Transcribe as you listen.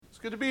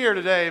good to be here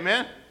today,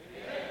 amen?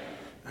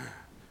 Amen.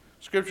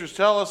 Scriptures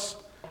tell us,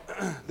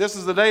 this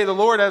is the day the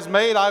Lord has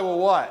made, I will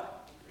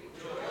what?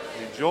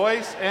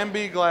 Rejoice and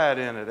be glad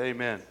in it,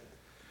 amen.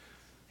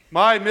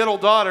 My middle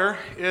daughter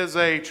is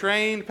a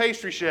trained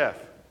pastry chef.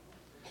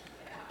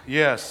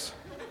 Yes.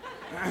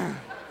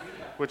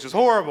 Which is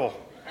horrible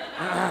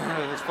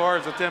as far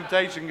as the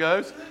temptation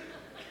goes.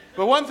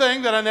 But one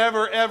thing that I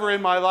never ever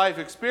in my life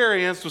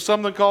experienced was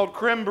something called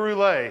creme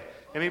brulee.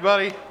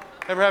 Anybody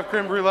ever have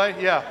creme brulee?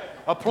 Yeah.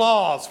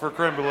 Applause for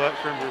creme brulee.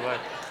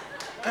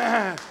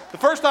 The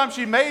first time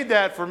she made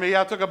that for me,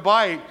 I took a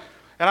bite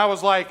and I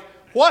was like,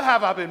 what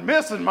have I been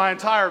missing my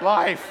entire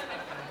life?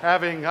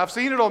 I've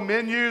seen it on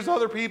menus,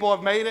 other people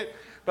have made it,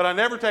 but I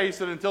never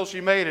tasted it until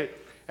she made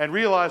it and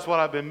realized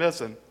what I've been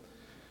missing.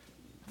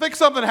 I think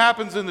something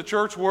happens in the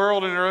church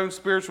world and in our own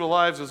spiritual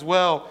lives as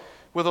well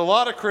with a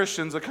lot of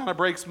Christians that kind of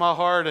breaks my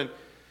heart, and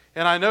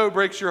I know it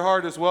breaks your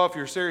heart as well if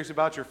you're serious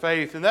about your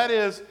faith, and that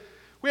is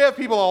we have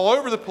people all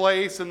over the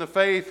place in the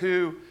faith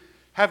who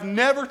have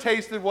never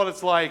tasted what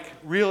it's like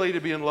really to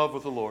be in love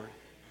with the Lord.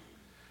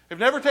 They've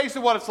never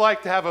tasted what it's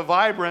like to have a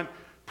vibrant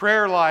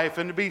prayer life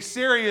and to be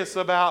serious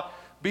about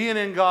being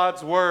in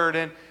God's Word.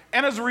 And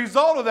as a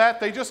result of that,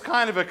 they just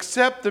kind of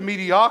accept the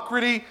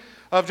mediocrity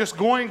of just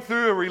going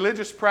through a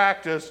religious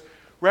practice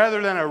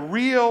rather than a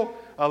real,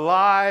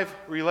 alive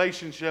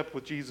relationship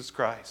with Jesus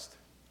Christ.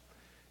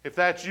 If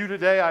that's you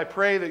today, I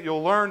pray that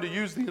you'll learn to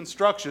use the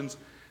instructions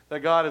that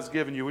God has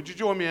given you. Would you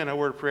join me in a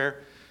word of prayer?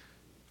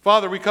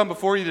 Father, we come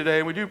before you today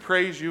and we do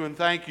praise you and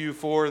thank you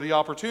for the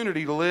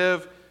opportunity to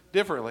live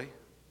differently.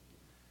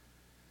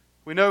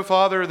 We know,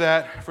 Father,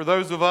 that for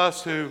those of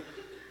us who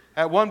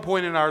at one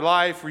point in our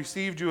life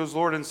received you as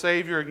Lord and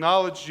Savior,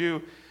 acknowledged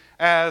you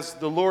as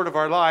the Lord of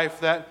our life,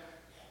 that,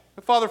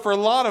 Father, for a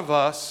lot of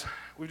us,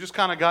 we've just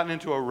kind of gotten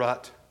into a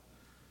rut.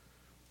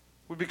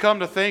 We've become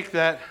to think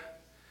that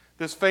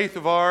this faith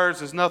of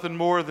ours is nothing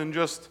more than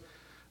just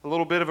a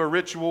little bit of a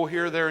ritual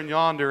here, there, and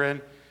yonder,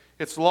 and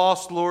it's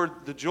lost, Lord,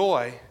 the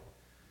joy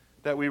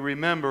that we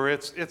remember.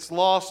 It's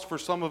lost for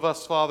some of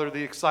us, Father,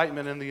 the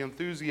excitement and the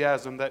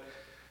enthusiasm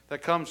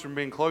that comes from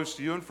being close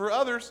to you, and for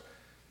others,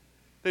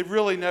 they've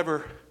really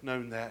never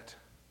known that.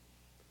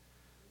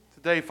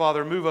 Today,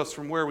 Father, move us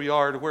from where we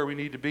are to where we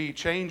need to be.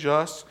 Change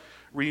us,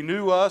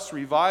 renew us,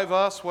 revive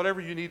us, whatever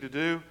you need to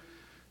do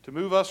to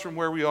move us from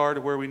where we are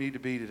to where we need to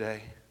be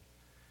today.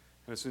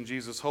 And it's in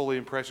Jesus' holy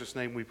and precious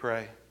name we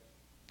pray.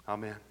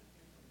 Amen.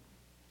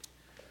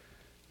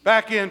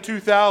 Back in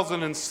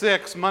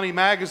 2006, Money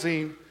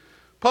Magazine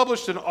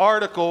published an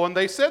article, and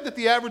they said that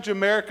the average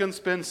American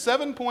spends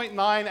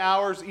 7.9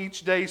 hours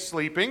each day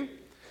sleeping,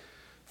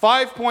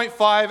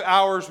 5.5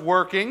 hours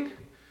working,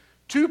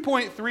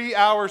 2.3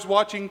 hours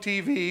watching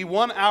TV,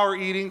 1 hour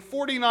eating,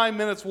 49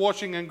 minutes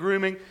washing and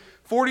grooming,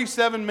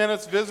 47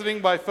 minutes visiting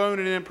by phone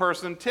and in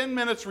person, 10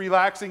 minutes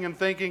relaxing and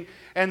thinking,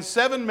 and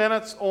 7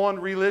 minutes on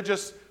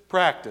religious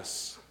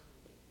practice.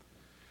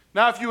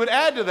 Now, if you would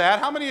add to that,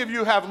 how many of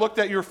you have looked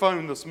at your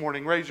phone this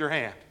morning? Raise your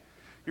hand.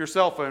 Your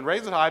cell phone.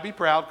 Raise it high. Be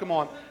proud. Come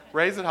on.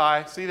 Raise it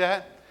high. See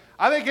that?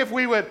 I think if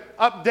we would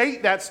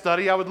update that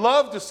study, I would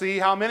love to see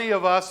how many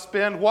of us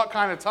spend what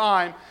kind of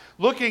time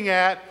looking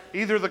at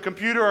either the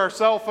computer or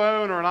cell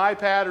phone or an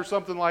iPad or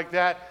something like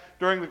that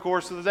during the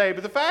course of the day.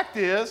 But the fact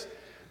is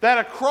that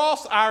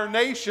across our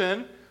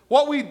nation,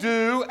 what we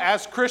do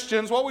as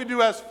Christians, what we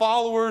do as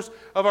followers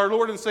of our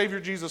Lord and Savior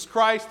Jesus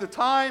Christ, the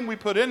time we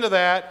put into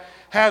that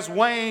has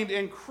waned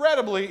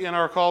incredibly in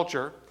our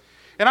culture.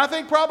 And I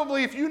think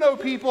probably if you know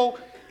people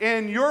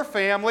in your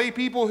family,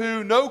 people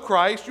who know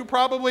Christ, you're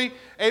probably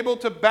able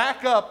to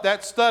back up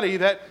that study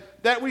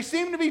that we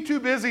seem to be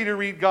too busy to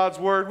read God's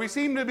Word. We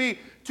seem to be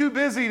too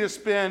busy to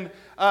spend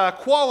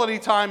quality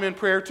time in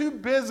prayer, too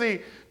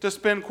busy to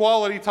spend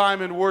quality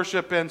time in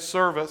worship and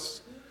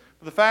service.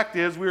 But the fact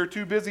is, we are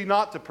too busy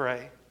not to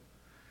pray.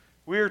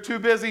 We are too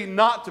busy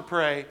not to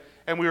pray,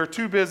 and we are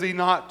too busy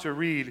not to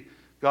read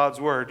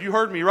God's Word. You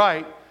heard me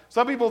right.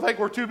 Some people think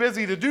we're too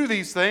busy to do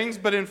these things,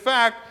 but in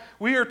fact,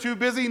 we are too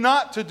busy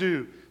not to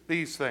do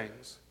these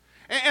things.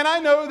 And I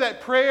know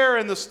that prayer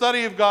and the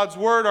study of God's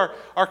Word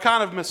are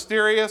kind of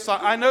mysterious.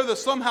 I know that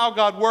somehow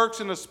God works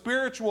in a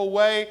spiritual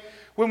way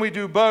when we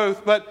do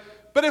both, but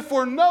if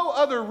for no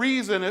other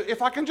reason,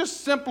 if I can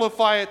just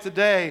simplify it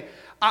today,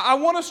 I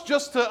want us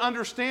just to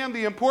understand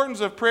the importance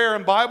of prayer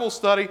and Bible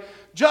study,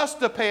 just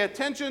to pay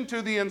attention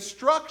to the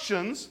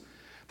instructions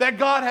that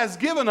God has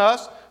given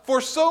us for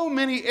so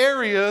many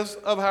areas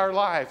of our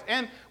life.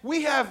 And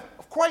we have,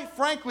 quite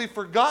frankly,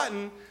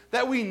 forgotten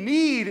that we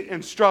need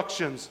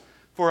instructions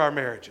for our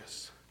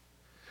marriages.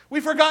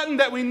 We've forgotten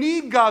that we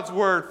need God's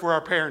Word for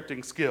our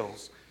parenting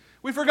skills.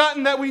 We've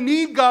forgotten that we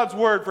need God's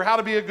Word for how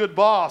to be a good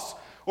boss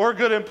or a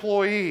good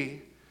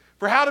employee,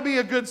 for how to be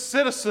a good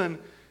citizen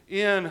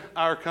in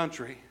our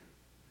country.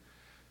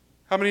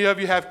 How many of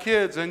you have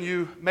kids and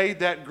you made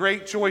that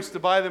great choice to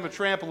buy them a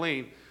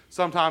trampoline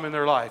sometime in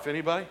their life?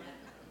 Anybody?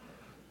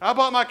 I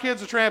bought my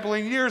kids a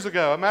trampoline years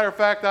ago. As a matter of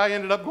fact, I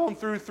ended up going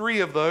through 3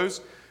 of those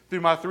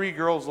through my 3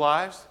 girls'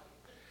 lives.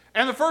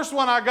 And the first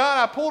one I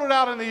got, I pulled it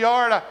out in the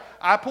yard.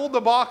 I pulled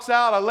the box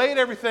out, I laid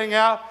everything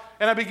out,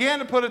 and I began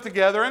to put it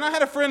together. And I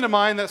had a friend of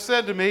mine that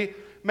said to me,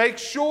 make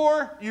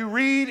sure you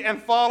read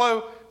and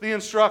follow the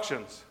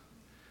instructions.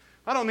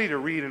 I don't need to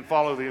read and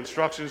follow the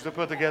instructions to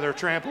put together a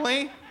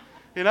trampoline.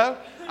 You know,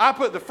 I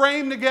put the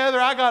frame together,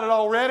 I got it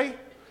all ready.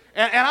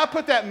 And I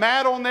put that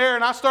mat on there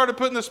and I started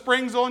putting the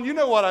springs on. You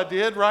know what I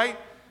did, right?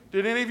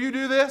 Did any of you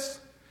do this?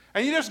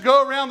 And you just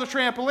go around the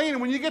trampoline,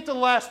 and when you get to the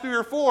last 3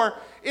 or 4,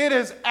 it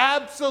is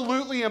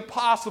absolutely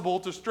impossible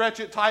to stretch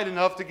it tight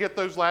enough to get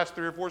those last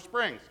 3 or 4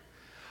 springs.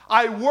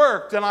 I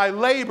worked and I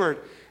labored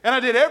and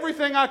I did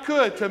everything I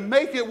could to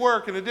make it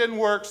work, and it didn't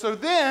work. So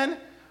then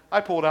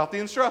I pulled out the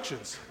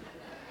instructions.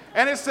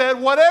 And it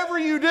said, whatever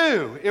you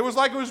do, it was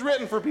like it was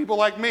written for people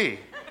like me.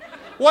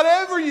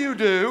 Whatever you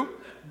do,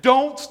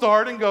 don't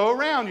start and go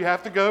around. You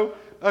have to go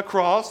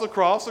across.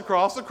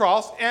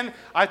 And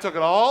I took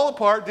it all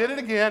apart, did it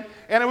again,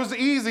 and it was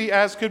easy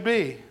as could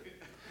be.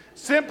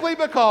 Simply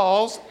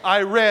because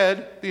I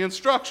read the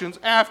instructions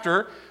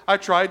after I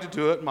tried to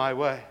do it my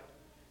way.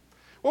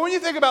 Well, when you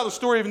think about the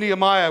story of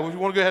Nehemiah, we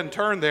want to go ahead and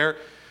turn there.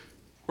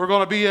 We're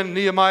going to be in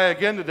Nehemiah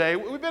again today.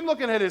 We've been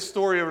looking at his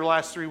story over the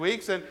last 3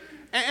 weeks,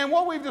 and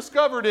what we've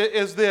discovered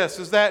is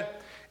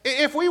that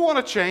if we want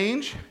to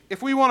change,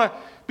 if we want to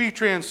be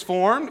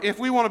transformed, if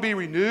we want to be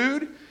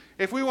renewed,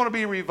 if we want to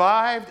be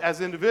revived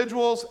as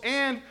individuals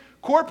and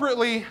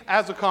corporately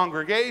as a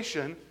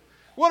congregation,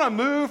 we want to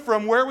move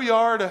from where we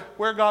are to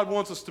where God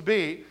wants us to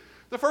be,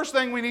 the first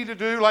thing we need to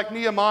do, like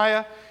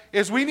Nehemiah,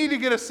 is we need to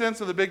get a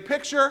sense of the big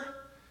picture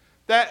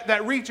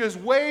that reaches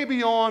way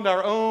beyond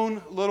our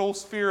own little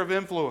sphere of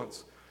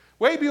influence,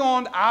 way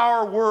beyond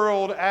our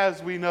world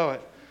as we know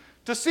it.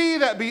 To see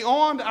that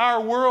beyond our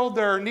world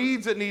there are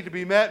needs that need to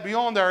be met,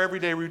 beyond our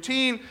everyday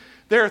routine,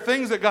 there are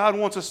things that God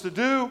wants us to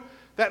do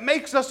that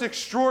makes us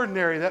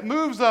extraordinary, that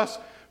moves us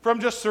from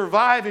just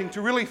surviving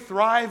to really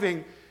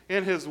thriving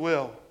in His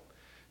will.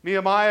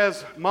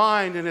 Nehemiah's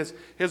mind and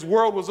his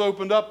world was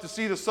opened up to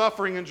see the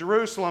suffering in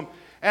Jerusalem,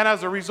 and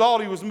as a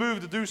result, he was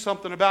moved to do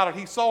something about it.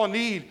 He saw a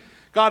need.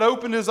 God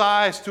opened his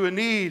eyes to a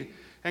need,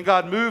 and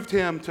God moved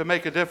him to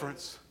make a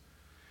difference.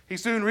 He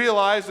soon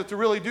realized that to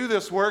really do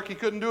this work, he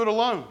couldn't do it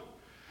alone.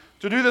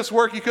 To do this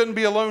work, he couldn't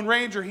be a lone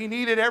ranger. He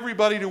needed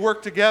everybody to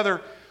work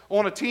together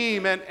on a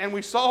team, and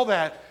we saw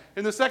that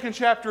in the second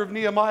chapter of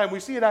Nehemiah, and we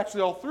see it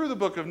actually all through the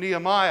book of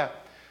Nehemiah,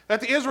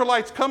 that the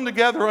Israelites come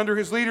together under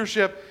his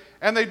leadership,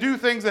 and they do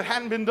things that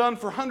hadn't been done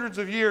for hundreds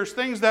of years,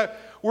 things that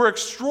were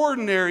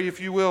extraordinary, if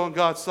you will, in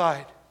God's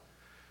sight.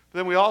 But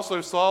then we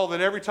also saw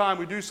that every time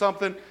we do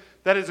something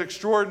that is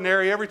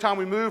extraordinary, every time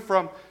we move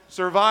from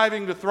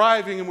surviving to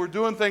thriving and we're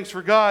doing things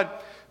for God,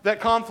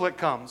 that conflict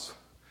comes.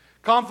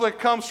 Conflict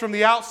comes from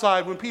the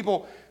outside when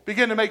people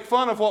begin to make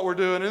fun of what we're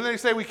doing, and they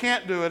say we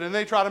can't do it, and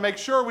they try to make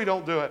sure we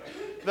don't do it.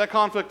 That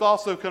conflict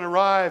also can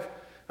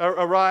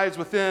arise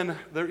within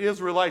the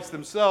Israelites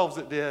themselves,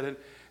 it did,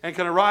 and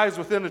can arise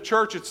within the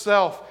church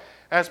itself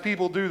as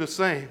people do the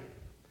same.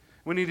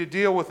 We need to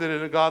deal with it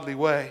in a godly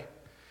way.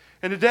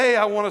 And today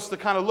I want us to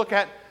kind of look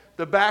at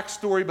the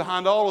backstory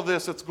behind all of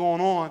this that's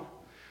going on,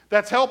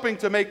 that's helping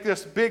to make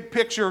this big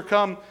picture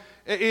come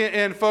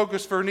in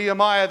focus for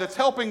Nehemiah, that's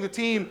helping the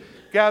team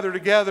gather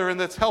together, and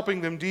that's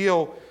helping them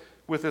deal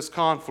with this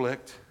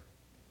conflict.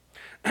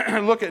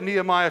 Look at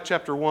Nehemiah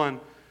chapter 1,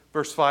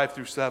 verse 5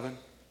 through 7.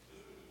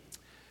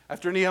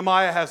 After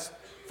Nehemiah has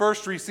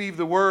first received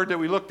the word that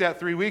we looked at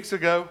 3 weeks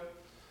ago,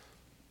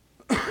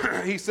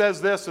 he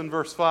says this in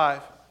verse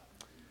 5.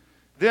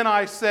 Then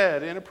I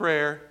said in a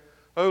prayer,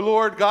 O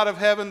Lord, God of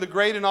heaven, the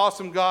great and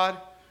awesome God,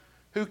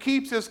 who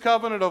keeps his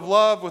covenant of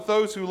love with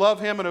those who love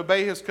him and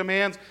obey his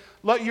commands,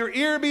 let your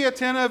ear be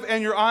attentive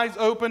and your eyes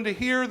open to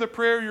hear the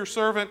prayer your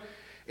servant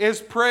is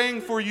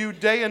praying for you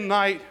day and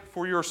night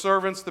for your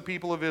servants, the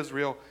people of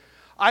Israel.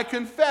 I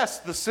confess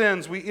the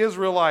sins we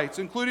Israelites,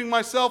 including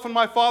myself and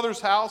my father's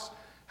house,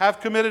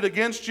 have committed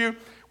against you.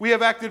 We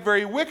have acted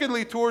very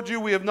wickedly towards you.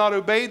 We have not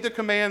obeyed the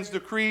commands,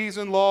 decrees,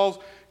 and laws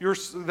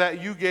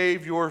that you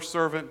gave your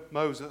servant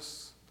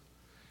Moses.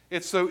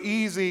 It's so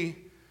easy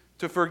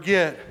to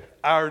forget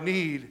our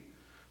need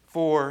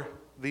for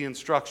the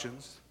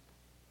instructions.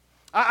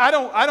 I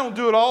don't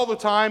do it all the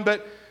time,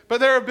 but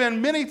there have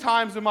been many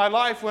times in my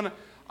life when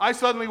I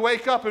suddenly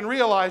wake up and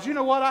realize, you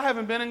know what, I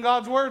haven't been in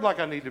God's Word like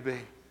I need to be.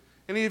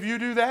 Any of you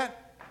do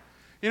that?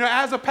 You know,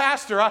 as a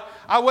pastor,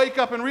 I wake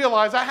up and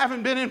realize I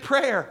haven't been in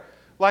prayer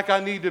like I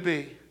need to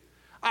be.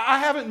 I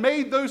haven't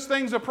made those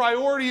things a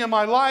priority in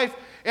my life,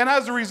 and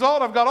as a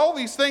result, I've got all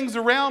these things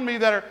around me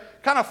that are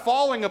kind of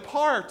falling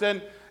apart,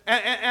 and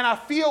I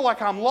feel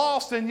like I'm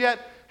lost, and yet,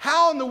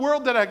 how in the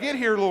world did I get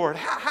here, Lord?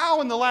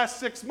 How in the last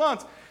 6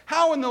 months,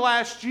 how in the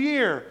last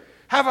year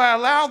have I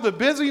allowed the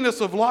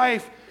busyness of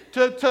life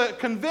to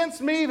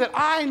convince me that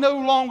I no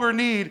longer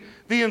need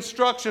the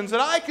instructions, that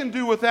I can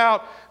do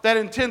without that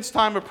intense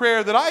time of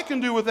prayer, that I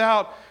can do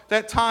without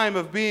that time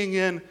of being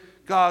in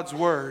God's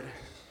Word?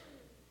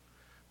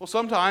 Well,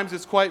 sometimes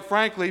it's quite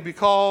frankly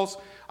because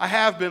I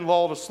have been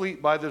lulled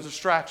asleep by the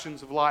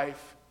distractions of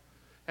life,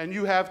 and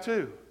you have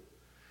too.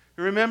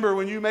 Remember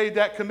when you made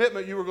that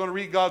commitment you were going to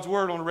read God's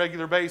Word on a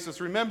regular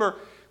basis. Remember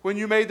when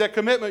you made that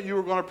commitment you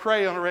were going to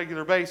pray on a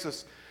regular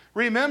basis.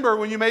 Remember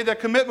when you made that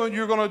commitment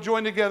you were going to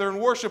join together and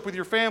worship with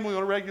your family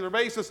on a regular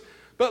basis.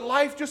 But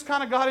life just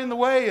kind of got in the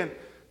way, and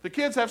the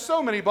kids have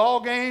so many ball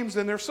games,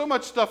 and there's so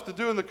much stuff to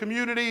do in the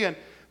community, and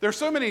there's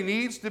so many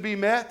needs to be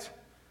met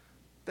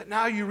that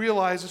now you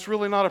realize it's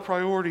really not a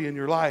priority in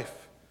your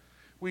life.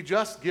 We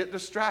just get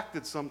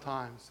distracted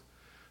sometimes.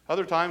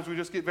 Other times we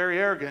just get very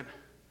arrogant.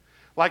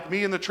 Like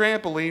me and the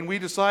trampoline, we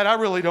decide I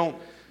really don't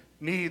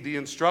need the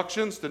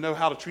instructions to know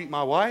how to treat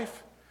my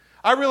wife.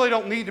 I really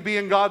don't need to be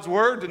in God's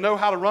Word to know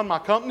how to run my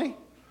company.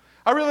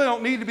 I really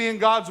don't need to be in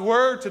God's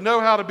Word to know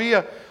how to be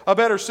a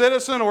better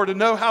citizen or to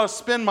know how to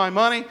spend my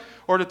money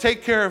or to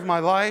take care of my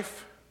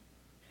life.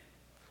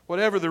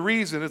 Whatever the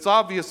reason, it's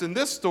obvious in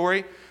this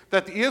story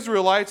that the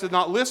Israelites had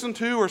not listened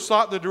to or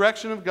sought the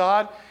direction of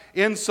God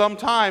in some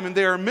time, and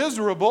they are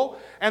miserable.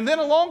 And then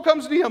along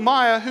comes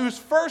Nehemiah, whose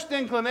first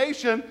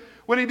inclination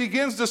when he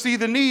begins to see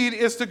the need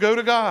is to go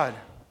to God.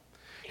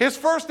 His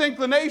first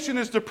inclination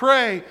is to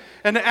pray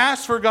and to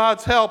ask for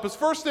God's help. His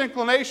first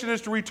inclination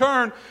is to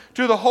return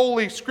to the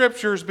Holy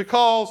Scriptures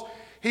because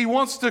he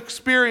wants to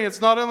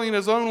experience not only in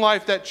his own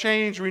life that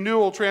change,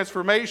 renewal,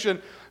 transformation,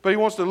 but he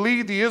wants to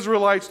lead the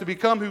Israelites to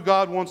become who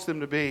God wants them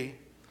to be.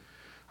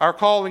 Our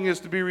calling is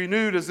to be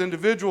renewed as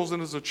individuals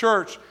and as a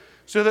church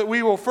so that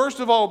we will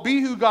first of all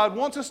be who God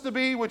wants us to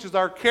be, which is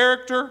our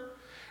character,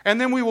 and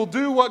then we will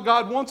do what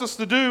God wants us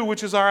to do,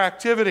 which is our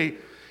activity.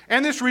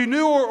 And this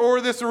renewal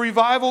or this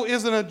revival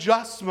is an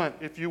adjustment,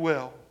 if you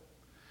will.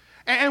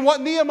 And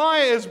what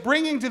Nehemiah is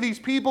bringing to these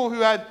people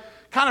who had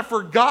kind of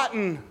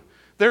forgotten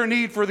their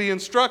need for the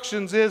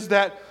instructions is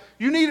that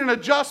you need an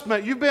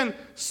adjustment. You've been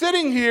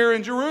sitting here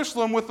in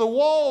Jerusalem with the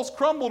walls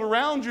crumbled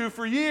around you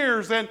for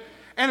years, and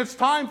it's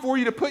time for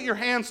you to put your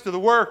hands to the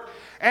work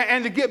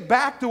and to get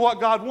back to what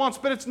God wants.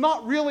 But it's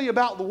not really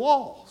about the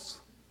walls.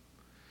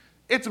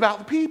 It's about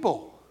the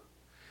people.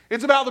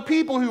 It's about the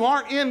people who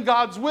aren't in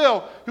God's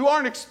will, who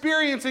aren't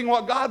experiencing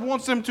what God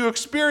wants them to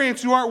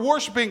experience, who aren't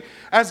worshiping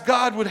as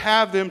God would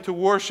have them to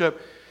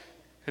worship.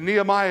 And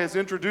Nehemiah is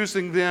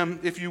introducing them,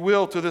 if you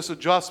will, to this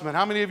adjustment.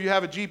 How many of you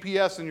have a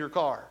GPS in your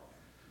car?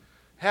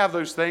 Have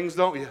those things,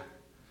 don't you?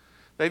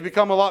 They've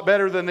become a lot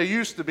better than they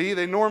used to be.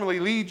 They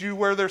normally lead you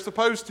where they're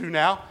supposed to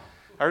now.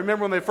 I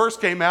remember when they first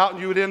came out and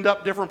you would end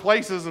up different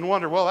places and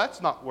wonder, well,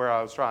 that's not where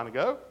I was trying to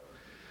go.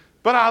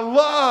 But I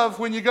love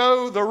when you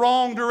go the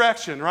wrong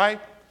direction,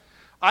 right?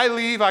 I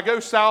go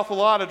south a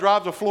lot. I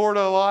drive to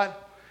Florida a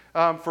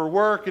lot for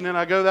work, and then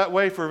I go that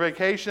way for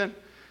vacation.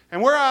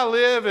 And where I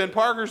live in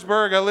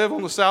Parkersburg, I live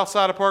on the south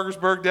side of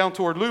Parkersburg down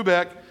toward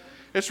Lubeck.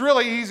 It's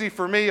really easy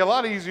for me, a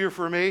lot easier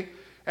for me,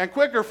 and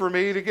quicker for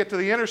me to get to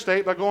the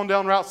interstate by going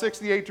down Route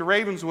 68 to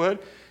Ravenswood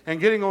and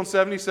getting on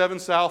 77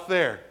 South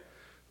there.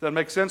 Doesn't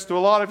make sense to a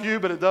lot of you,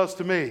 but it does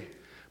to me.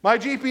 My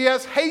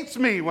GPS hates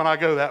me when I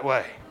go that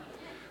way.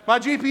 My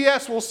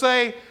GPS will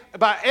say,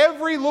 about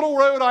every little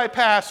road I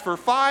pass for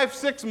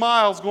 5-6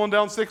 miles going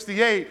down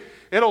 68,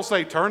 it'll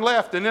say turn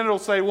left, and then it'll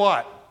say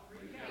what?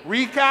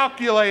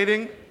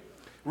 Recalculating.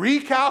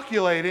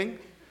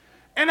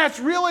 And that's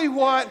really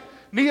what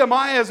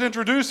Nehemiah is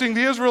introducing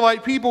the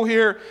Israelite people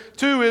here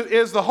to,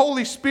 is the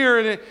Holy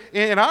Spirit.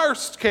 In our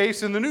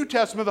case, in the New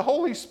Testament, the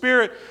Holy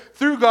Spirit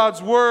through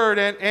God's Word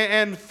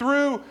and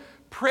through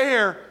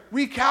prayer,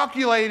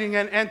 recalculating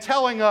and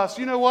telling us,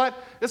 you know what?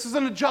 This is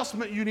an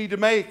adjustment you need to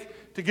make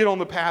to get on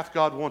the path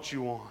God wants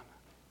you on.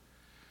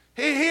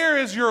 Here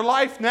is your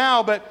life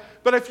now, but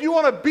if you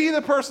want to be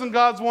the person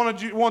God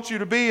wants you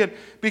to be and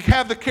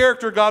have the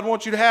character God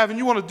wants you to have, and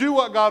you want to do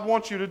what God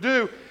wants you to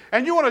do,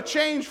 and you want to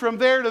change from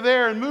there to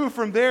there and move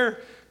from there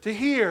to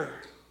here,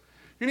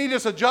 you need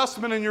this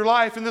adjustment in your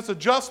life, and this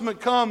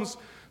adjustment comes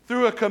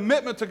through a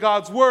commitment to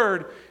God's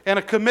Word and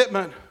a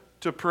commitment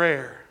to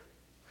prayer.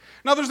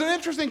 Now, there's an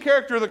interesting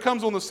character that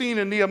comes on the scene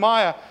in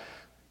Nehemiah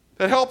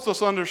that helps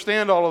us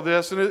understand all of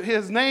this, and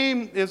his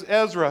name is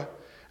Ezra.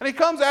 And he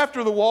comes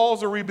after the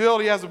walls are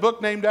rebuilt. He has a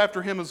book named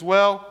after him as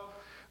well.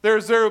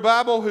 There's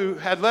Zerubbabel, who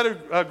had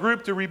led a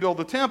group to rebuild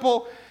the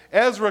temple.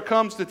 Ezra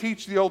comes to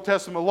teach the Old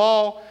Testament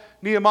law.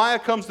 Nehemiah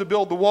comes to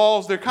build the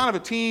walls. They're kind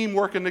of a team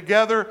working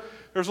together.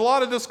 There's a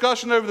lot of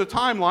discussion over the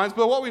timelines,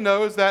 but what we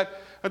know is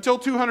that until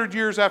 200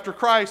 years after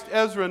Christ,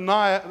 Ezra and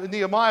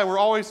Nehemiah were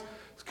always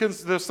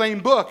the same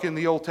book in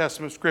the Old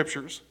Testament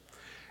scriptures.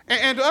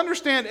 And to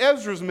understand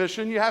Ezra's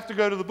mission, you have to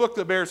go to the book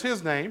that bears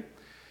his name,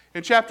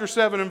 in chapter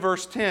 7 and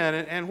verse 10.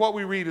 And what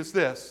we read is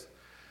this: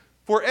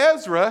 For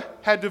Ezra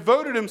had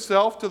devoted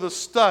himself to the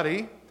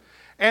study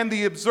and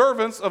the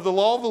observance of the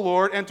law of the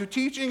Lord and to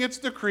teaching its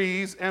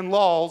decrees and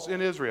laws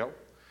in Israel.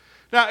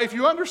 Now, if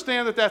you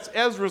understand that that's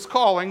Ezra's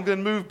calling,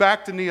 then move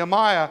back to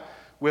Nehemiah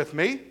with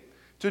me,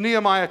 to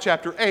Nehemiah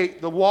chapter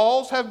 8. The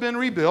walls have been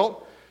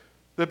rebuilt.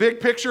 The big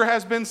picture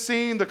has been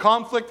seen. The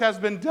conflict has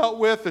been dealt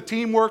with. The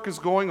teamwork is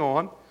going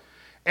on.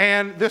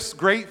 And this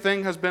great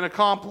thing has been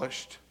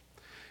accomplished.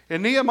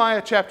 In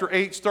Nehemiah chapter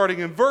 8, starting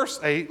in verse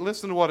 8,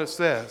 listen to what it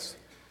says.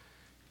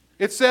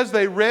 It says,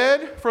 They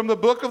read from the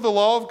book of the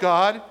law of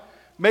God,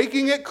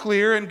 making it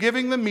clear and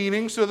giving the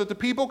meaning so that the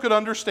people could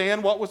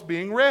understand what was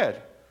being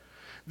read.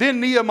 Then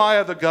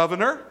Nehemiah the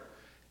governor,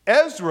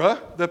 Ezra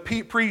the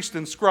priest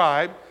and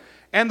scribe,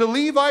 and the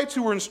Levites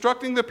who were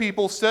instructing the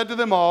people said to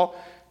them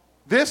all,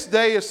 "This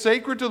day is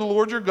sacred to the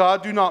Lord your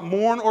God. Do not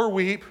mourn or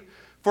weep."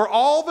 For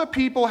all the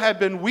people had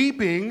been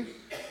weeping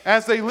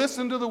as they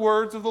listened to the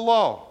words of the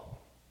law.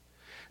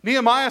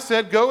 Nehemiah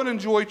said, "Go and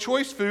enjoy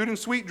choice food and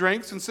sweet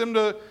drinks, and send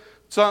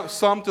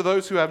some to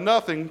those who have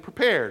nothing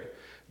prepared.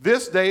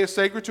 This day is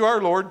sacred to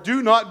our Lord.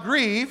 Do not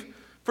grieve,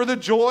 for the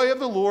joy of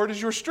the Lord is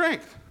your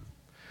strength."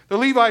 The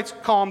Levites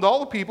calmed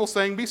all the people,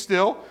 saying, "Be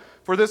still,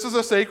 for this is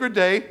a sacred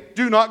day.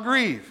 Do not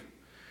grieve."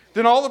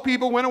 Then all the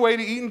people went away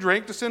to eat and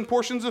drink, to send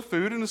portions of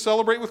food, and to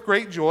celebrate with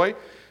great joy,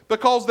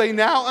 because they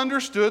now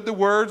understood the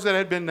words that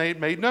had been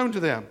made known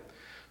to them.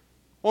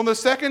 On the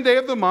second day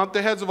of the month,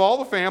 the heads of all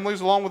the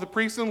families, along with the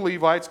priests and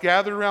Levites,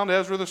 gathered around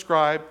Ezra the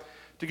scribe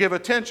to give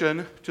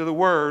attention to the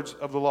words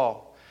of the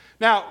law.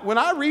 Now, when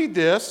I read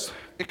this,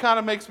 it kind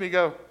of makes me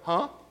go,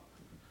 huh?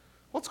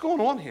 What's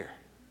going on here?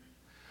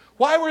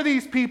 Why were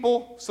these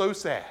people so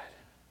sad?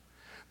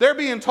 They're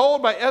being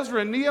told by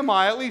Ezra and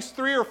Nehemiah at least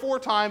 3 or 4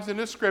 times in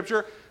this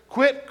scripture,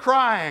 quit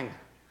crying,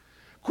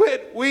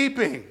 quit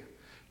weeping,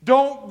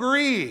 don't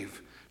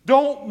grieve,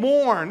 don't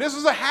mourn. This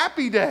is a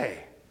happy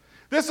day.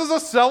 This is a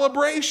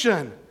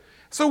celebration.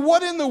 So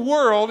what in the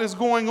world is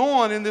going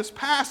on in this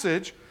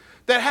passage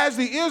that has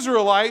the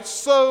Israelites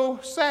so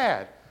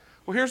sad?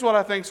 Well, here's what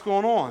I think is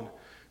going on.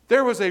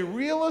 There was a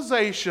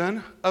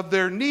realization of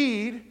their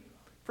need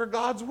for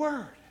God's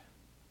word.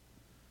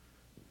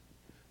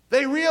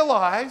 They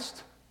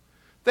realized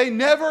they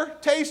never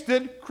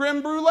tasted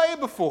creme brulee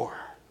before.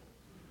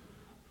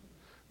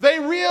 They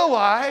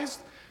realized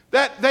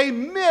that they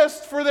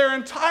missed for their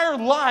entire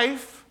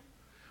life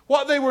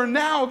what they were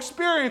now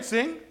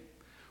experiencing,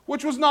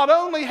 which was not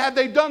only had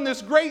they done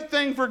this great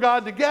thing for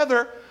God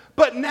together,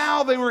 but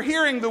now they were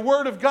hearing the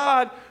word of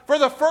God for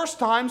the first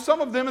time.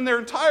 Some of them in their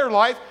entire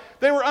life,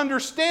 they were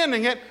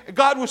understanding it.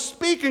 God was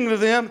speaking to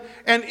them,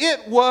 and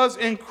it was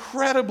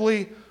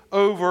incredibly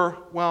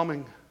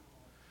overwhelming.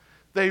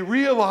 They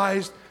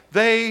realized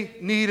they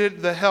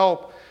needed the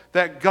help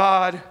that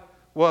God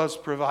was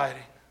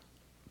providing.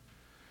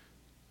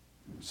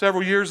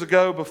 Several years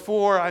ago,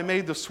 before I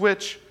made the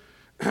switch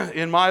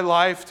in my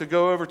life to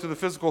go over to the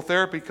physical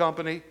therapy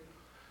company,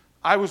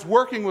 I was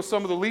working with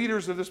some of the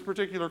leaders of this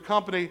particular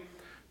company,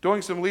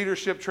 doing some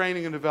leadership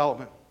training and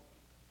development.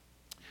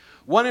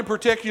 One in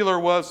particular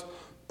was,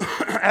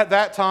 at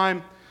that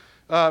time,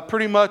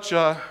 pretty much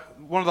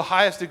one of the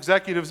highest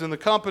executives in the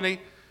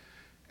company.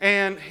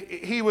 And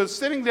he was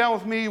sitting down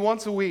with me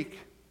once a week.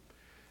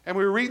 And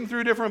we were reading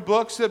through different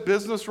books that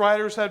business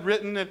writers had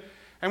written.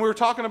 And we were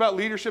talking about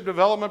leadership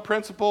development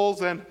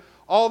principles and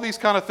all these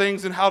kind of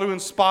things and how to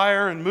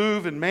inspire and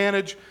move and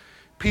manage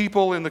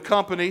people in the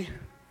company.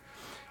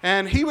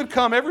 And he would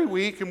come every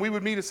week, and we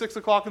would meet at 6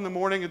 o'clock in the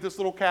morning at this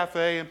little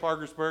cafe in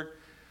Parkersburg.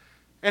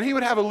 And he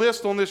would have a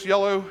list on this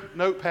yellow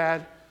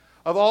notepad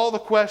of all the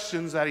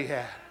questions that he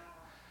had.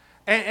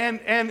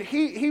 And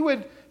he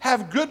would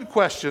have good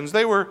questions.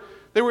 They were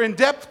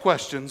in-depth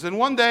questions. And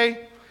one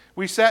day,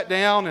 we sat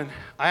down, and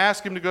I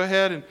asked him to go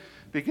ahead and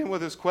begin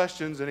with his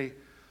questions. And he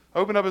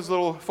folded up his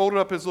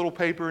little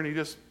paper, and he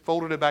just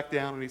folded it back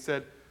down. And he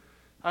said,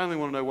 "I only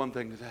want to know one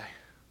thing today."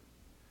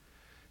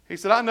 He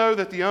said, "I know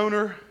that the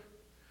owner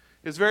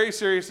is very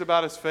serious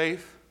about his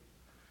faith.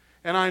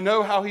 And I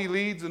know how he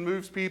leads and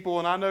moves people.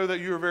 And I know that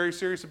you are very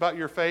serious about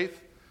your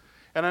faith.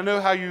 And I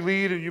know how you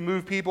lead and you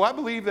move people. I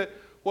believe that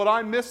what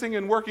I'm missing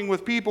in working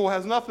with people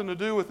has nothing to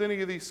do with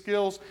any of these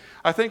skills.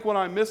 I think what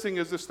I'm missing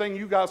is this thing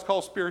you guys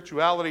call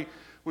spirituality.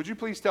 Would you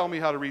please tell me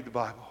how to read the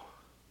Bible?"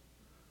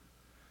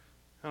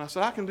 And I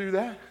said, "I can do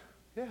that."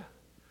 "Yeah."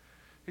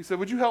 He said,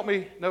 "Would you help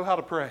me know how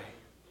to pray?"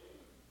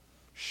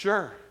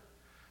 "Sure,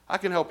 I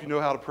can help you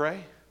know how to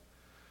pray.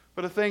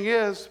 But the thing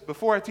is,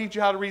 before I teach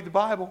you how to read the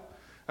Bible,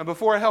 and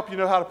before I help you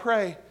know how to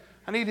pray,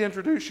 I need to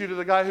introduce you to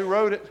the guy who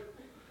wrote it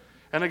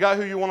and the guy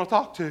who you want to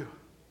talk to."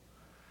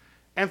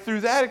 And through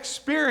that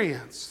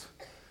experience,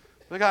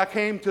 the guy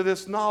came to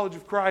this knowledge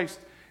of Christ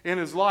in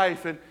his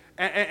life and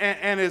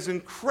is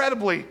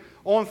incredibly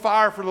on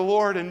fire for the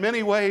Lord in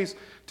many ways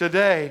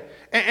today.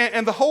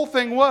 And the whole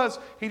thing was,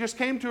 he just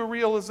came to a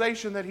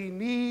realization that he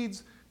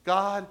needs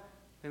God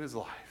in his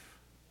life.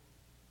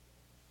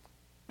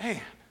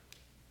 Man,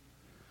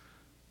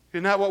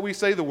 isn't that what we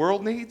say the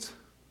world needs?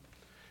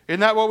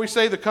 Isn't that what we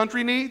say the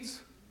country needs?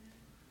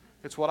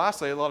 It's what I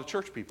say a lot of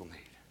church people need.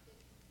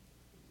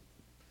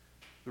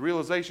 The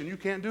realization you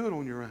can't do it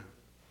on your own.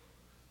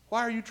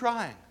 Why are you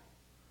trying?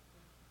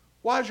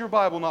 Why has your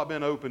Bible not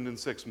been opened in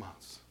 6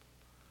 months?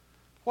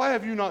 Why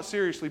have you not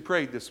seriously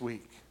prayed this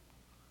week?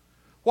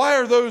 Why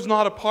are those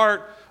not a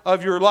part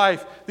of your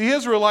life? The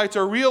Israelites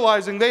are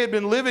realizing they had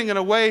been living in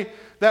a way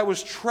that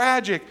was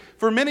tragic.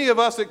 For many of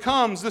us,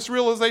 this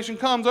realization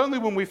comes only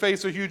when we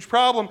face a huge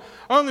problem,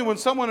 only when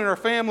someone in our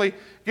family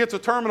gets a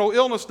terminal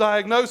illness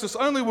diagnosis,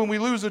 only when we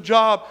lose a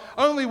job,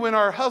 only when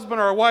our husband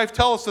or our wife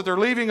tell us that they're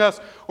leaving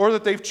us or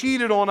that they've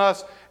cheated on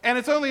us. And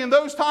it's only in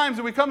those times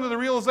that we come to the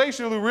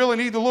realization that we really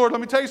need the Lord. Let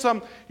me tell you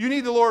something. You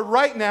need the Lord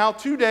right now,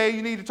 today.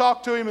 You need to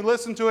talk to Him and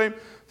listen to Him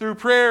through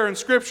prayer and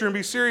Scripture and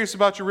be serious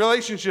about your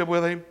relationship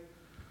with Him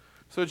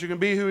so that you can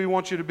be who He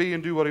wants you to be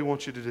and do what He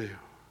wants you to do.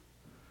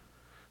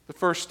 The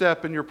first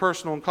step in your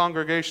personal and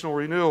congregational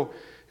renewal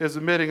is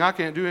admitting, I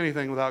can't do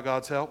anything without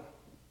God's help.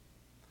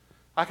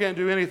 I can't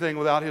do anything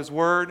without His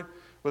Word,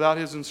 without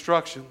His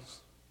instructions.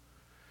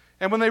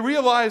 And when they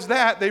realized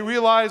that, they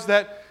realized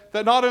that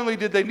not only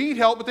did they need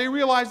help, but they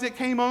realized it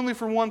came only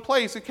from one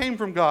place. It came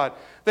from God.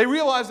 They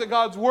realized that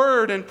God's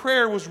Word and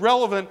prayer was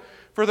relevant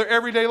for their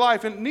everyday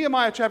life. In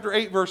Nehemiah chapter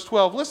 8, verse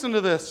 12, listen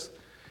to this.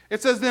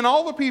 It says, Then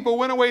all the people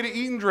went away to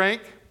eat and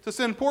drink, to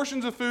send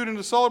portions of food, and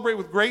to celebrate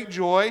with great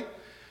joy,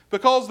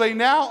 because they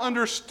now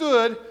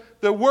understood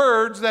the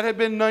words that had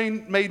been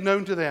made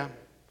known to them.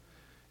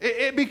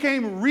 It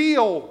became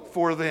real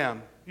for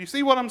them. You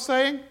see what I'm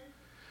saying?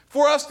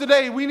 For us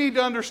today, we need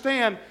to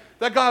understand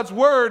that God's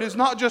Word is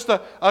not just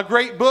a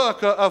great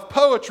book of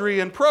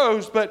poetry and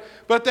prose, but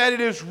that it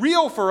is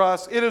real for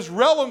us. It is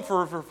relevant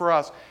for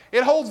us.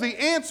 It holds the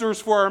answers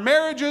for our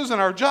marriages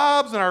and our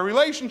jobs and our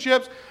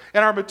relationships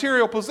and our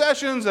material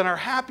possessions and our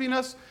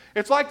happiness.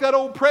 It's like that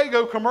old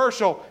Prego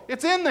commercial.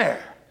 It's in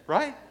there,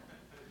 right?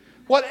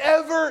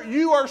 Whatever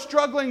you are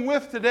struggling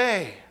with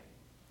today,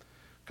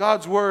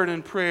 God's Word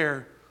and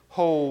prayer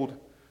hold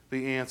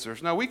the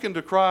answers. Now, we can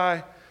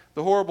decry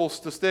the horrible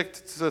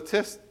statistics of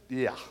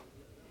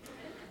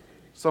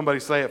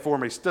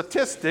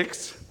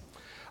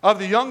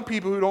the young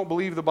people who don't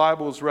believe the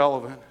Bible is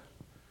relevant.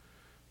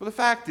 But the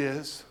fact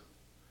is,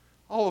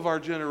 all of our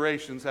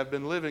generations have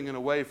been living in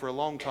a way for a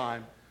long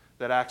time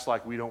that acts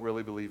like we don't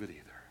really believe it either.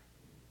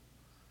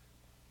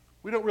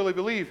 We don't really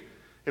believe,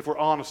 if we're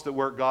honest at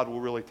work, God will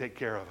really take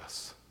care of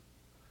us.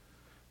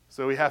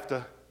 So we have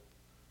to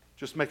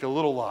just make a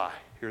little lie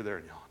here, there,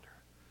 and yonder.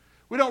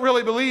 We don't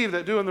really believe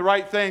that doing the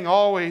right thing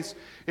always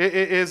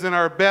is in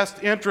our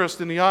best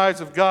interest in the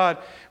eyes of God.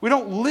 We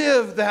don't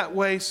live that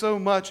way so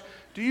much.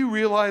 Do you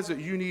realize that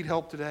you need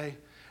help today?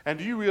 And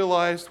do you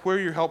realize where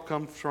your help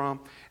comes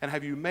from? And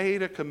have you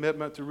made a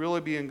commitment to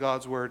really be in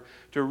God's Word,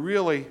 to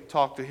really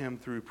talk to Him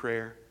through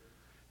prayer?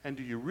 And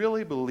do you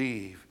really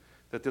believe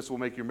that this will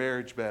make your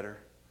marriage better,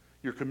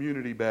 your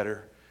community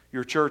better,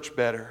 your church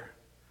better,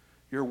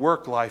 your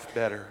work life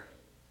better,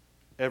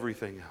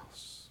 everything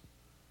else?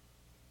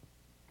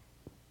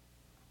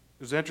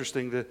 It was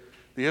interesting that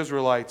the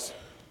Israelites,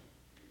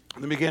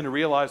 they began to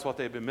realize what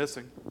they'd been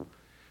missing.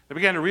 They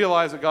began to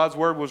realize that God's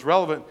Word was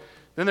relevant.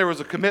 Then there was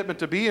a commitment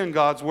to be in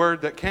God's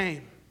Word that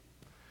came.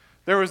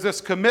 There was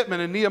this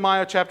commitment in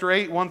Nehemiah chapter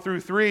 8, 1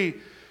 through 3,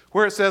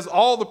 where it says,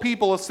 All the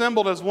people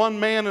assembled as one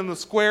man in the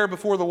square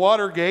before the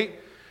water gate.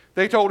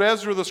 They told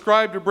Ezra the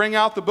scribe to bring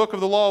out the book of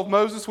the law of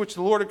Moses, which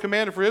the Lord had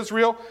commanded for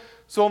Israel.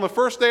 So on the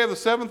first day of the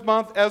 7th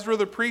month, Ezra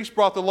the priest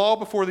brought the law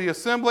before the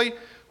assembly,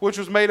 which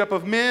was made up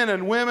of men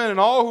and women and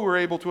all who were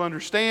able to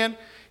understand.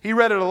 He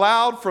read it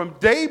aloud from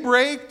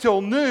daybreak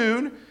till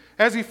noon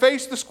as he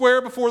faced the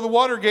square before the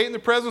water gate in the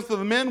presence of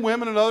the men,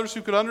 women, and others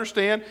who could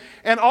understand.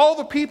 And all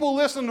the people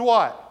listened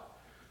what?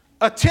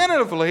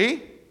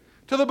 Attentively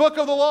to the book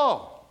of the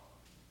law.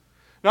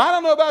 Now, I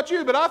don't know about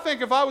you, but I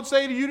think if I would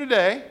say to you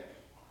today,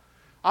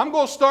 I'm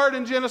going to start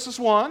in Genesis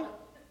 1,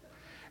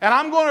 and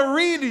I'm going to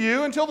read to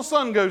you until the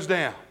sun goes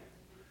down,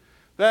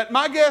 that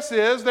my guess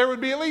is there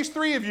would be at least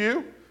 3 of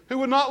you who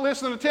would not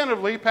listen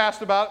attentively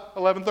past about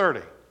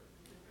 11:30,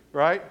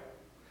 right?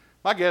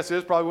 My guess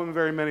is probably wouldn't be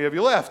very many of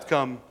you left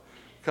come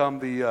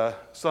the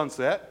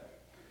sunset.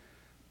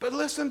 But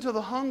listen to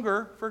the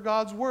hunger for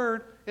God's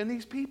Word in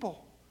these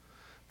people.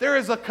 There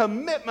is a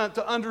commitment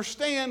to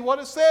understand what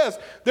it says.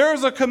 There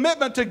is a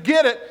commitment to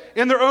get it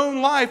in their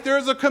own life. There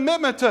is a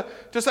commitment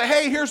to say,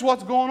 hey, here's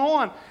what's going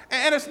on.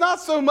 And it's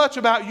not so much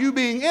about you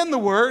being in the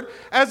Word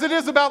as it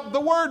is about the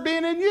Word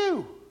being in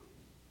you.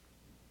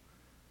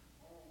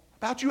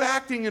 About you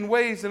acting in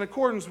ways in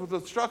accordance with the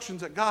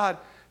instructions that God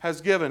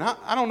has given.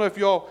 I don't know if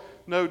you all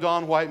know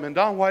Don Whiteman.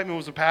 Don Whiteman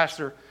was a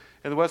pastor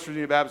in the West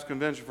Virginia Baptist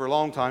Convention for a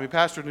long time. He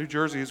pastored New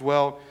Jersey as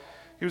well.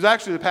 He was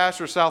actually the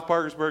pastor of South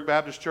Parkersburg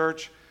Baptist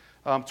Church.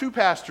 2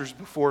 pastors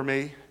before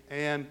me,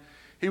 and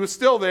he was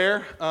still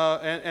there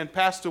and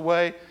passed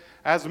away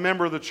as a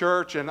member of the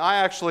church. And I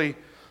actually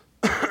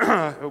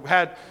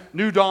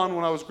knew Don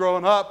when I was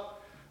growing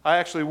up. I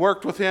actually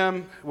worked with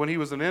him when he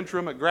was an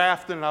interim at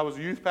Grafton, and I was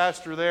a youth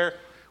pastor there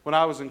when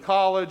I was in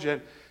college,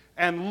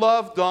 and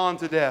loved Don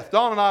to death.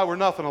 Don and I were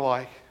nothing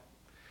alike.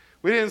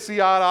 We didn't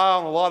see eye to eye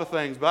on a lot of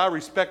things, but I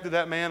respected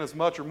that man as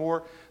much or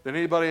more than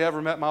anybody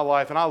ever met in my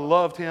life, and I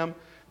loved him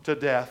to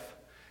death.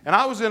 And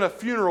I was in a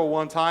funeral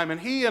one time, and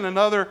he and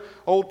another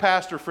old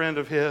pastor friend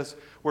of his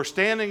were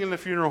standing in the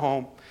funeral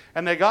home,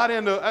 and they got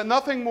into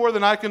nothing more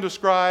than I can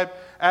describe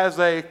as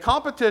a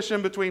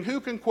competition between who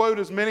can quote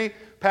as many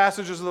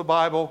passages of the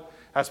Bible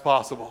as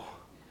possible.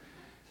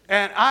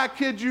 And I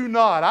kid you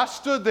not, I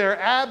stood there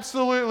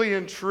absolutely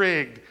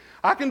intrigued.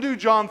 I can do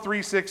John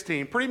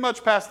 3:16. Pretty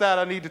much past that,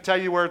 I need to tell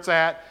you where it's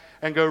at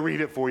and go read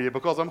it for you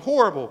because I'm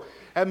horrible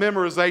at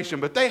memorization.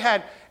 But they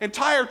had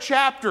entire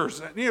chapters,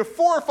 4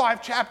 or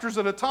 5 chapters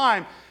at a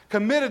time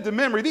committed to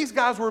memory. These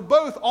guys were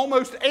both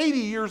almost 80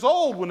 years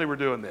old when they were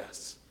doing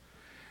this.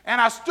 And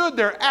I stood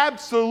there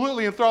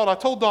absolutely enthralled. I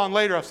told Don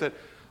later, I said,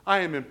 I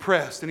am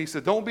impressed. And he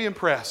said, don't be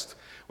impressed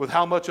with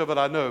how much of it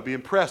I know. Be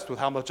impressed with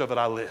how much of it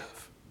I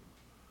live.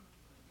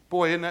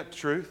 Boy, isn't that the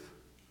truth?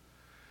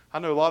 I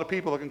know a lot of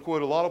people that can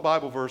quote a lot of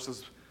Bible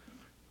verses,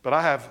 but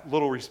I have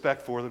little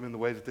respect for them in the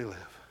way that they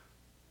live.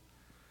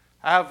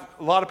 I have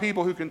a lot of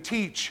people who can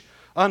teach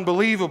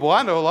unbelievable.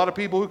 I know a lot of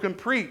people who can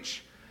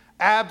preach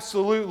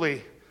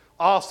absolutely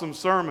awesome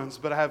sermons,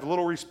 but I have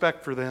little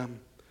respect for them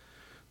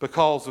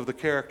because of the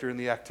character and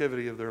the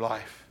activity of their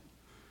life.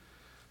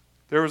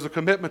 There was a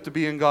commitment to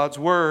be in God's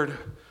Word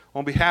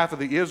on behalf of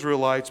the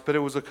Israelites, but it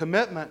was a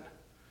commitment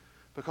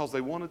because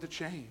they wanted to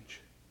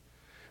change.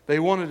 They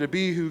wanted to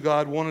be who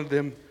God wanted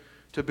them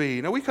to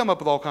be. Now, we come up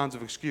with all kinds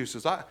of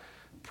excuses.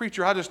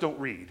 Preacher, I just don't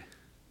read.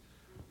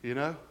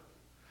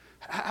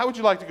 How would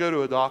you like to go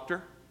to a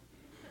doctor?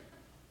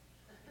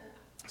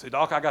 Say,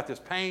 Doc, I got this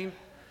pain,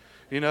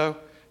 and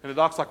the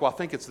doc's like, well, I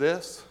think it's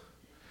this.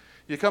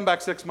 You come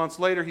back 6 months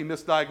later, he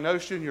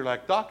misdiagnosed you, and you're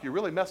like, Doc, you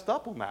really messed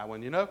up on that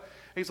one, And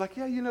he's like,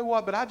 yeah, you know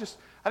what, but I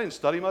didn't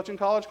study much in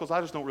college because I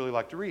just don't really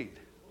like to read,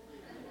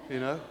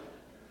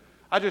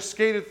 I just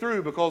skated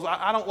through because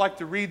I don't like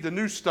to read the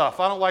new stuff.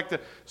 I don't like to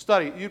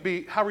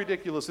study. How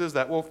ridiculous is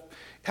that? Well,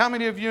 how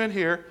many of you in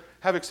here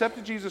have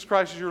accepted Jesus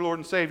Christ as your Lord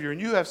and Savior, and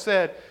you have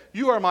said,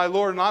 you are my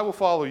Lord and I will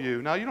follow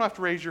you? Now, you don't have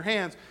to raise your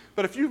hands,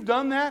 but if you've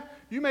done that,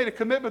 you made a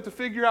commitment to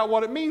figure out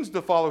what it means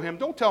to follow Him.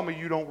 Don't tell me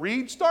you don't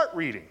read. Start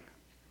reading.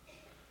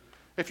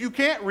 If you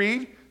can't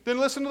read, then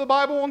listen to the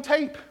Bible on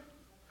tape.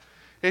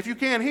 If you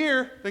can't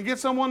hear, then get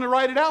someone to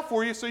write it out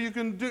for you so you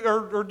can do,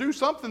 or do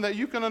something that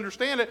you can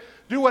understand it.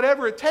 Do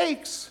whatever it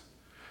takes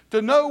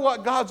to know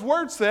what God's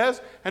Word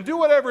says, and do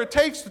whatever it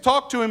takes to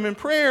talk to Him in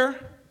prayer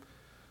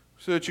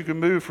so that you can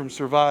move from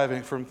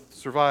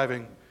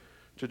surviving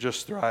to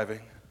just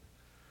thriving.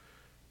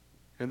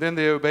 And then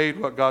they obeyed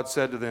what God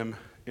said to them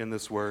in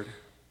this Word.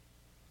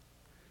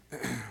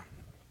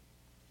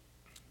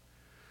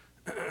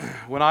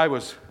 When I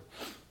was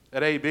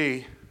at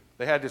AB,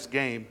 they had this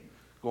game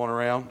going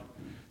around.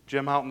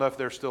 Jim, I don't know if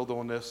they're still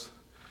doing this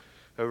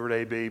over at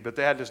AB, but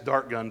they had this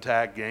dart gun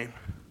tag game.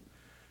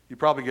 You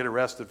probably get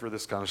arrested for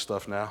this kind of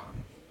stuff now.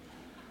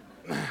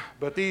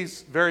 But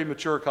these very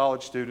mature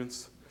college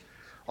students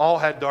all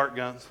had dart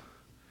guns.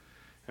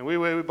 And we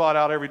bought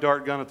out every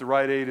dart gun at the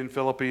Rite Aid in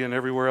Philippi and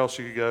everywhere else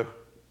you could go.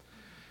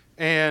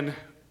 And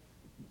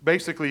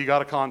basically you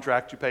got a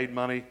contract, you paid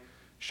money,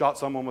 shot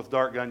someone with a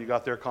dart gun, you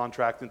got their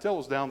contract until it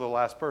was down to the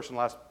last person.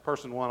 Last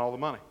person won all the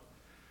money.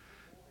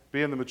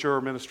 Being the mature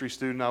ministry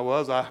student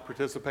I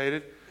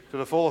participated to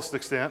the fullest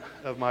extent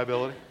of my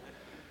ability.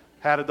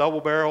 Had a double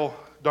barrel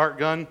dart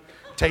gun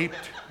taped,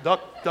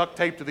 duct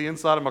taped to the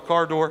inside of my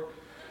car door.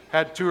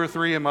 Had 2 or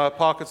 3 in my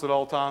pockets at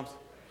all times.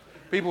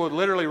 People would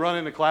literally run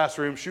into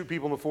classrooms, shoot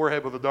people in the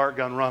forehead with a dart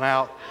gun, run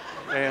out.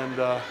 And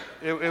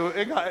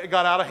it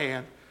got out of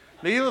hand.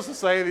 Needless to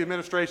say, the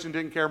administration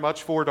didn't care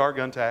much for dart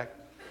gun tag.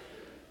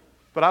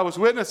 But I was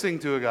witnessing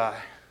to a guy.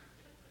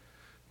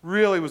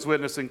 Really was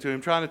witnessing to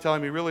him, trying to tell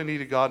him he really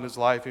needed God in his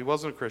life. He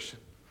wasn't a Christian.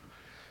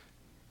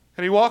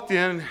 And he walked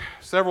in,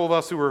 several of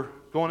us who were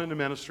going into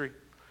ministry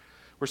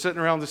were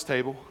sitting around this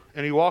table,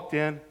 and he walked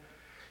in.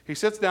 He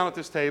sits down at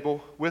this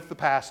table with the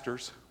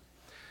pastors,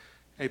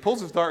 and he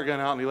pulls his dart gun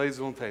out and he lays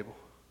it on the table.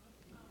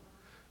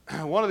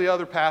 One of the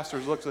other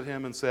pastors looks at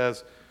him and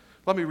says,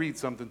 let me read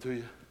something to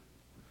you.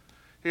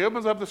 He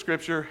opens up the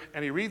scripture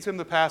and he reads him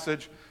the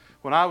passage,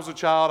 when I was a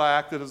child, I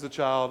acted as a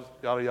child,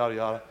 yada, yada,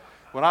 yada.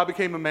 When I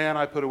became a man,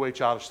 I put away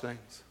childish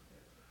things.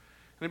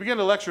 And he began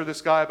to lecture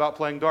this guy about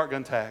playing dart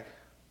gun tag.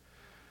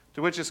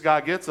 To which this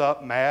guy gets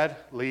up, mad,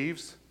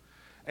 leaves,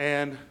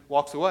 and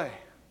walks away.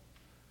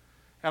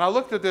 And I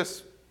looked at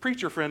this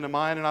preacher friend of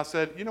mine and I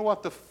said, you know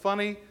what the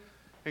funny,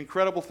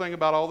 incredible thing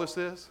about all this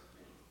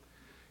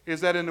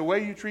is that in the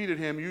way you treated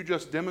him, you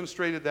just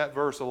demonstrated that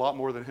verse a lot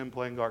more than him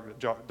playing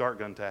dart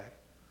gun tag.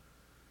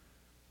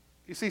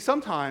 You see,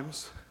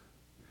 sometimes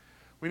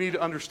we need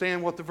to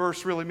understand what the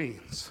verse really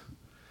means.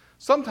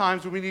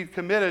 Sometimes we need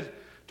committed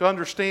to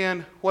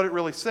understand what it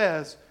really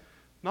says,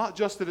 not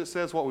just that it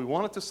says what we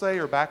want it to say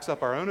or backs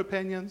up our own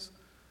opinions,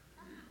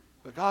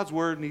 but God's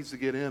Word needs to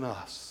get in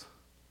us.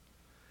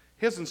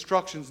 His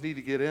instructions need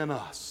to get in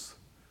us.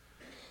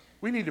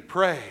 We need to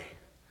pray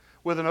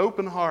with an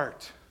open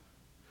heart.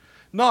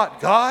 Not,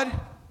 God,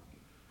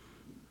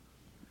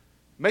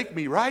 make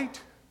me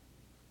right,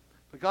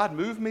 but God,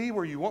 move me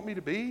where you want me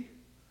to be.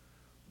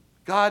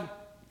 God,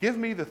 give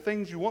me the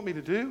things you want me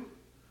to do.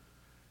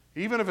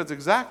 Even if it's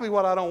exactly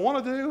what I don't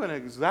want to do and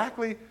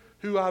exactly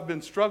who I've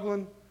been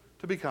struggling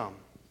to become.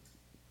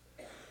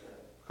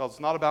 Because it's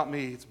not about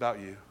me, it's about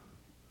you.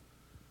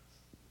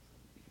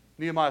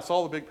 Nehemiah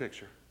saw the big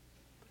picture.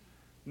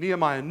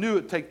 Nehemiah knew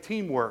it'd take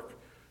teamwork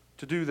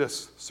to do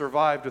this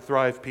survive to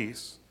thrive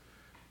peace.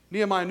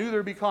 Nehemiah knew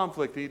there'd be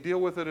conflict. He'd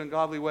deal with it in a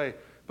godly way.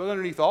 But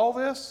underneath all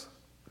this,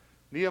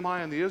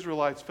 Nehemiah and the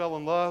Israelites fell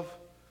in love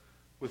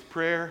with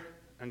prayer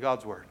and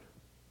God's word.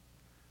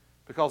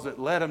 Because it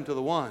led them to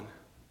the one.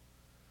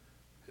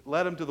 It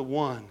led them to the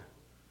one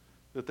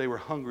that they were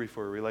hungry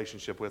for a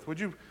relationship with. Would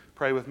you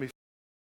pray with me?